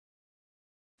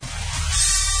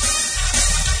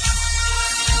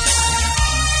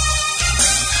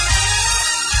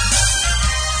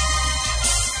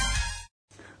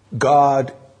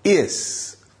God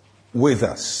is with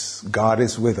us. God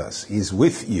is with us. He's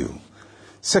with you.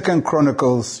 2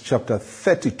 Chronicles chapter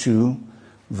 32,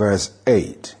 verse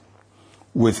 8.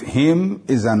 With him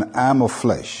is an arm of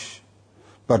flesh,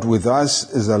 but with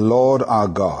us is the Lord our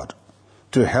God,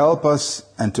 to help us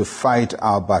and to fight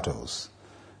our battles.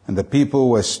 And the people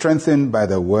were strengthened by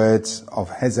the words of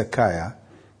Hezekiah,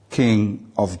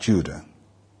 king of Judah.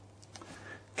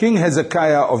 King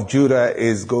Hezekiah of Judah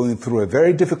is going through a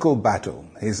very difficult battle.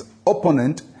 His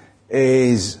opponent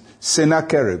is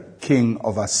Sennacherib, king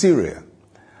of Assyria.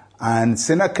 And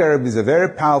Sennacherib is a very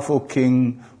powerful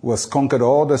king who has conquered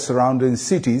all the surrounding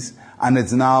cities and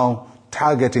is now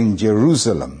targeting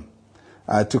Jerusalem,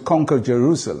 to conquer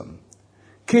Jerusalem.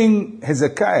 King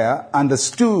Hezekiah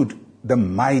understood the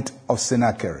might of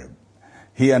Sennacherib.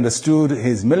 He understood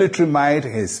his military might,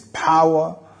 his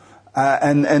power,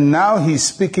 and now he's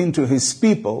speaking to his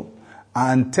people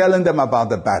and telling them about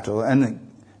the battle.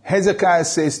 And Hezekiah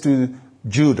says to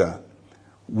Judah,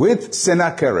 with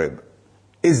Sennacherib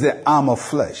is the arm of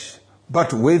flesh,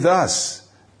 but with us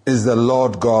is the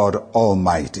Lord God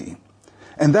Almighty.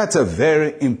 And that's a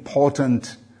very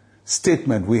important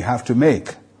statement we have to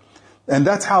make. And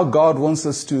that's how God wants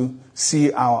us to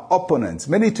see our opponents.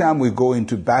 Many times we go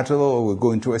into battle or we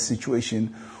go into a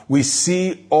situation, we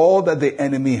see all that the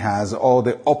enemy has, all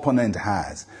the opponent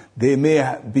has. They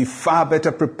may be far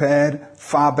better prepared,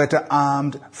 far better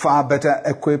armed, far better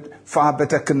equipped, far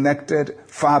better connected,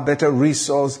 far better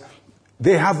resourced.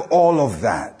 They have all of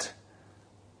that.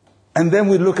 And then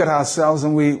we look at ourselves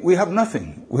and we have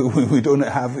nothing. We don't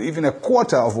have even a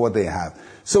quarter of what they have.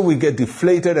 So we get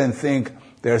deflated and think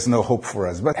there's no hope for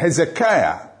us. But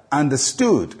Hezekiah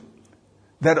understood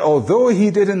that although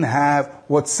he didn't have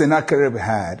what Sennacherib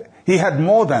had, he had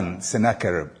more than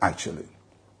Sennacherib actually.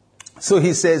 So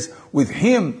he says, with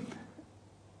him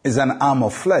is an arm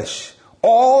of flesh.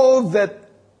 All that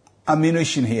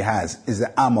ammunition he has is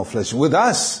the arm of flesh. With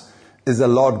us is the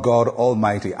Lord God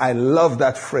Almighty. I love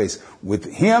that phrase.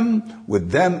 With him,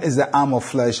 with them is the arm of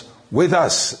flesh. With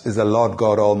us is the Lord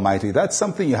God Almighty. That's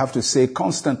something you have to say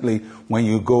constantly when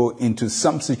you go into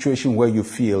some situation where you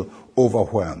feel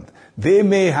overwhelmed. They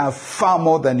may have far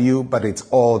more than you, but it's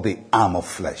all the arm of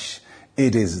flesh.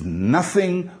 It is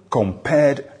nothing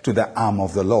compared to the arm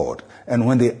of the Lord. And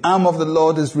when the arm of the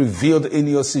Lord is revealed in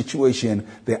your situation,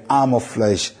 the arm of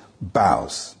flesh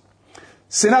bows.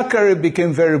 Sennacherib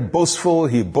became very boastful.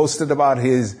 He boasted about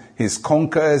his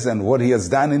conquers and what he has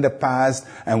done in the past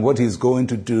and what he's going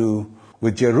to do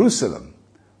with Jerusalem.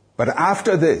 But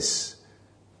after this,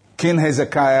 King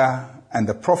Hezekiah and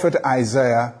the prophet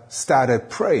Isaiah started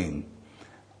praying.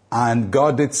 And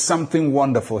God did something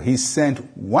wonderful. He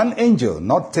sent one angel,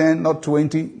 not 10, not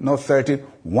 20, not 30,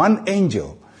 one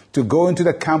angel to go into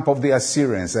the camp of the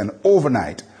Assyrians. And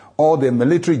overnight, all the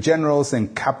military generals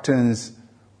and captains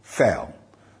fell.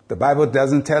 The Bible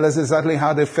doesn't tell us exactly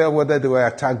how they fell, whether they were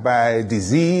attacked by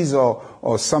disease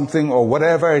or something or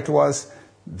whatever it was.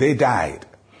 They died.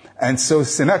 And so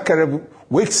Sennacherib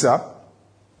wakes up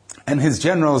and his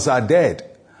generals are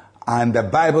dead. And the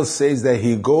Bible says that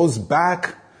he goes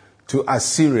back to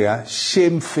Assyria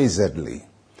shamefacedly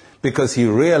because he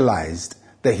realized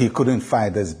that he couldn't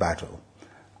fight this battle.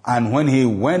 And when he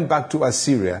went back to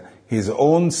Assyria, his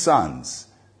own sons,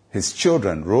 his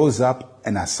children, rose up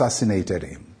and assassinated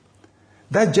him.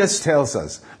 That just tells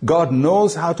us God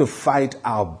knows how to fight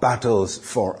our battles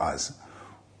for us.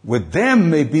 With them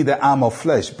may be the arm of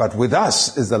flesh, but with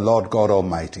us is the Lord God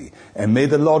Almighty. And may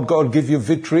the Lord God give you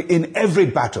victory in every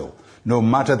battle, no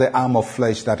matter the arm of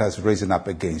flesh that has risen up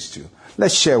against you.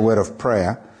 Let's share a word of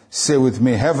prayer. Say with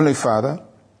me, Heavenly Father,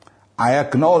 I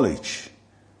acknowledge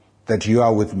that you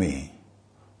are with me.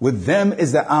 With them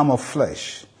is the arm of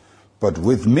flesh, but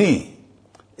with me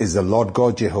is the Lord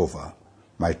God Jehovah.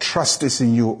 My trust is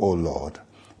in you, O Lord.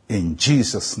 In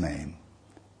Jesus' name,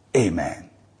 amen.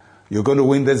 You're going to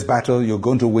win this battle. You're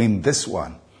going to win this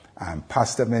one. I'm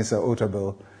Pastor Mensa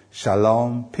Otabil.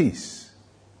 Shalom, peace,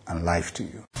 and life to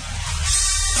you.